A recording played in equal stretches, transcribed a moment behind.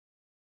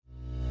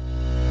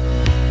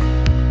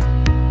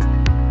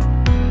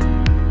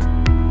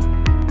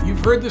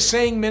Heard the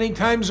saying many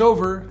times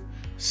over,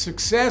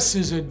 success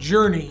is a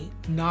journey,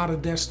 not a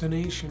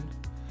destination.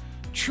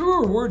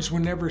 Truer words were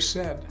never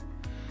said,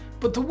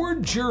 but the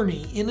word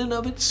journey in and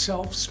of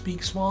itself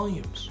speaks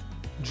volumes.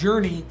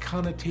 Journey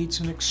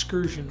connotates an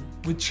excursion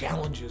with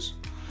challenges.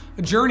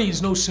 A journey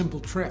is no simple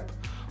trip.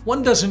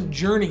 One doesn't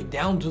journey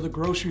down to the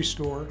grocery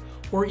store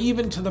or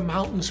even to the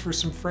mountains for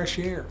some fresh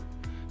air.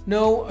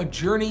 No, a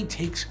journey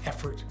takes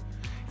effort,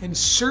 and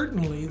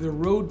certainly the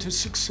road to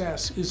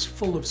success is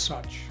full of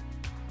such.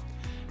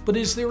 But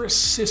is there a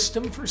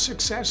system for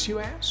success, you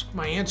ask?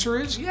 My answer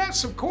is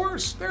yes, of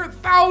course. There are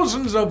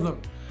thousands of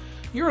them.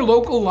 Your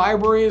local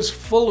library is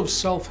full of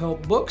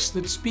self-help books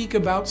that speak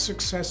about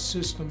success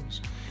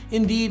systems.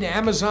 Indeed,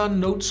 Amazon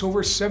notes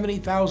over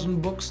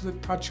 70,000 books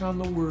that touch on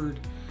the word.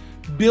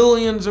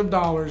 Billions of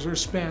dollars are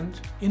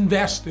spent,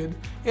 invested,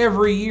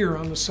 every year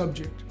on the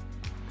subject.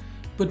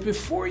 But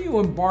before you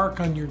embark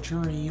on your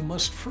journey, you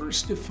must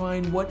first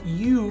define what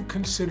you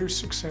consider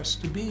success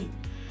to be.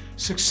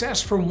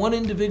 Success for one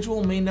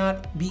individual may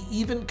not be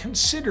even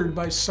considered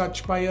by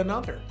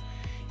another.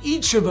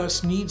 Each of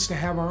us needs to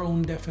have our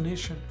own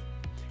definition.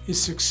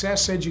 Is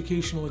success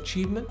educational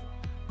achievement,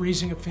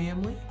 raising a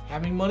family,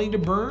 having money to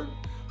burn,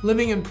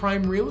 living in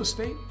prime real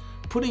estate,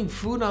 putting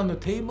food on the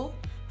table,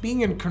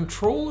 being in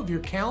control of your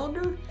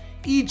calendar?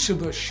 Each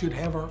of us should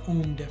have our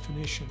own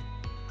definition.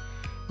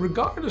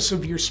 Regardless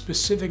of your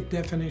specific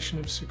definition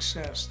of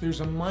success,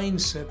 there's a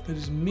mindset that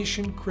is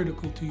mission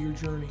critical to your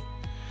journey.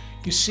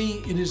 You see,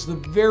 it is the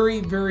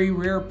very, very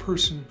rare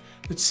person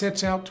that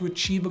sets out to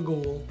achieve a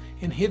goal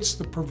and hits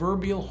the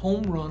proverbial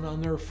home run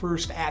on their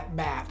first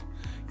at-bat.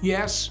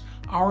 Yes,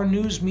 our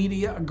news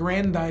media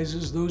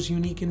aggrandizes those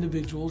unique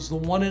individuals, the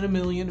 1 in a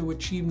million who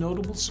achieve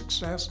notable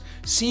success,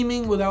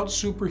 seeming without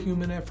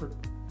superhuman effort.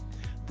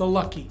 The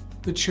lucky,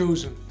 the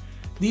chosen.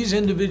 These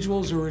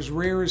individuals are as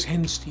rare as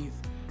hen's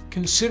teeth.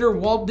 Consider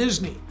Walt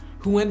Disney,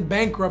 who went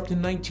bankrupt in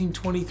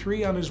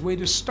 1923 on his way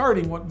to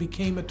starting what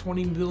became a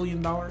 $20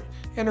 billion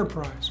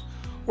enterprise.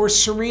 Or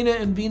Serena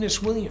and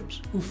Venus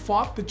Williams, who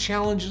fought the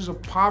challenges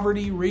of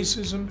poverty,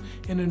 racism,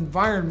 and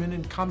environment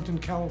in Compton,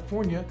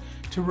 California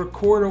to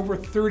record over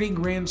 30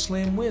 Grand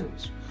Slam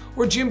wins.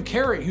 Or Jim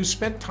Carrey, who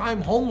spent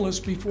time homeless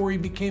before he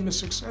became a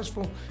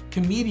successful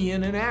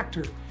comedian and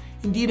actor.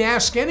 Indeed,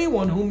 ask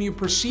anyone whom you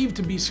perceive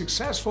to be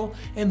successful,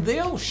 and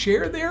they'll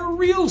share their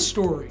real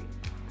story.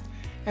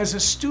 As a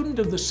student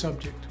of the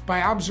subject,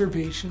 by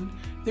observation,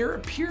 there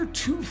appear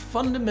two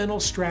fundamental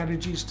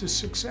strategies to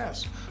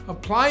success.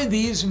 Apply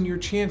these and your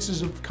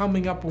chances of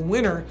coming up a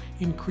winner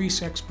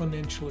increase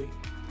exponentially.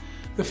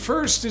 The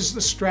first is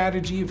the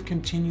strategy of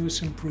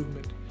continuous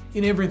improvement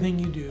in everything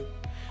you do.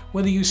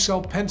 Whether you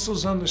sell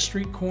pencils on the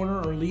street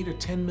corner or lead a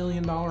 $10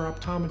 million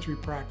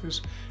optometry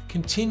practice,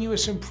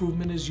 continuous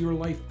improvement is your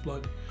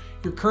lifeblood.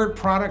 Your current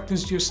product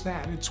is just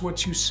that. It's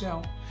what you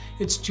sell.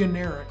 It's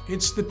generic.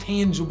 It's the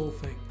tangible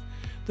thing.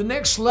 The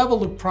next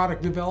level of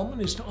product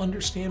development is to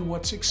understand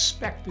what's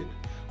expected.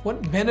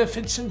 What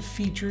benefits and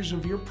features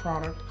of your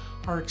product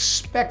are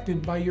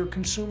expected by your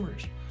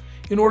consumers.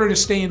 In order to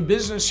stay in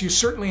business, you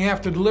certainly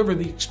have to deliver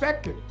the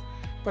expected.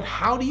 But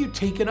how do you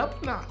take it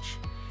up a notch?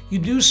 You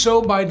do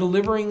so by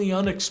delivering the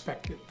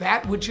unexpected,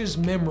 that which is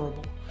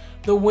memorable.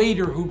 The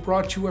waiter who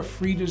brought you a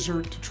free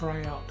dessert to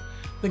try out.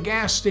 The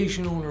gas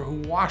station owner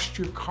who washed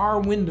your car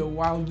window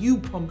while you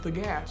pumped the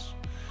gas.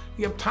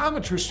 The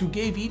optometrist who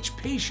gave each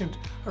patient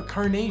a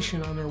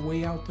carnation on their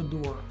way out the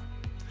door.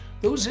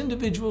 Those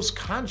individuals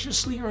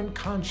consciously or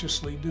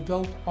unconsciously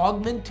develop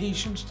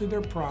augmentations to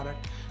their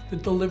product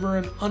that deliver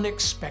an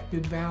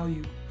unexpected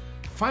value.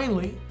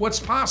 Finally, what's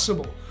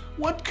possible?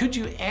 What could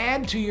you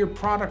add to your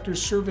product or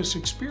service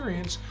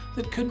experience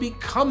that could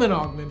become an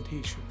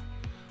augmentation?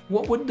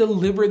 What would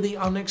deliver the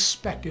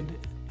unexpected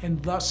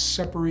and thus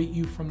separate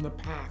you from the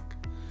pack?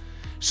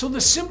 So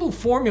the simple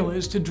formula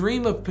is to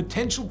dream of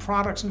potential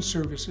products and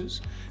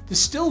services,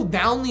 distill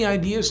down the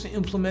ideas to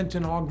implement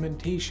an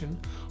augmentation.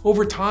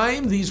 Over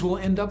time, these will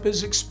end up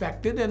as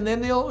expected, and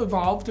then they'll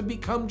evolve to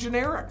become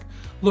generic.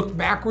 Look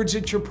backwards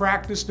at your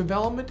practice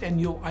development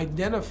and you'll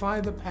identify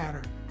the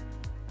pattern.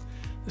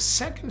 The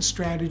second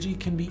strategy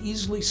can be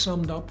easily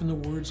summed up in the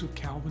words of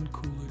Calvin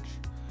Coolidge.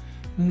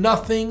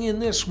 Nothing in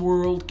this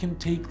world can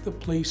take the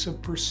place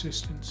of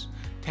persistence.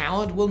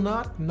 Talent will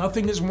not.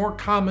 Nothing is more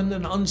common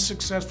than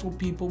unsuccessful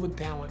people with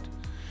talent.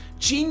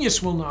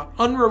 Genius will not.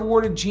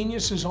 Unrewarded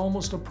genius is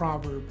almost a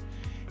proverb.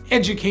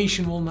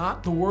 Education will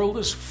not. The world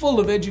is full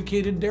of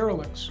educated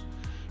derelicts.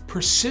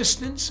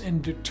 Persistence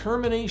and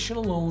determination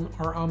alone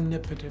are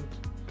omnipotent.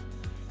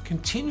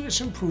 Continuous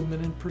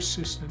improvement and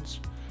persistence.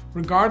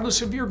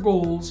 Regardless of your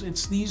goals,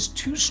 it's these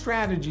two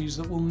strategies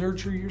that will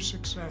nurture your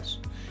success.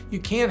 You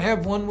can't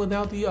have one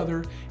without the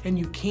other, and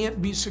you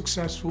can't be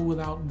successful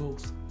without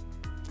both.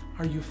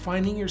 Are you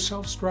finding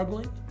yourself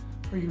struggling?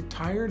 Are you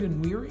tired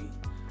and weary?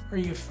 Are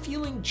you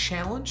feeling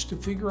challenged to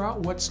figure out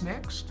what's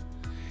next?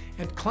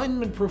 At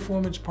Cleinman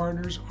Performance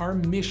Partners, our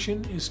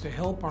mission is to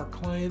help our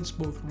clients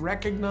both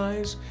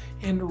recognize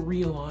and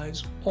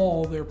realize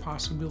all their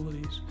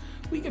possibilities.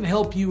 We can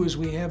help you as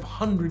we have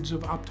hundreds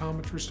of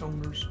optometrist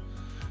owners.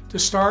 To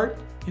start,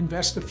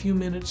 invest a few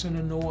minutes in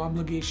a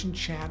no-obligation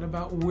chat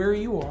about where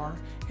you are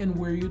and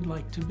where you'd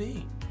like to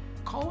be.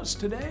 Call us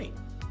today.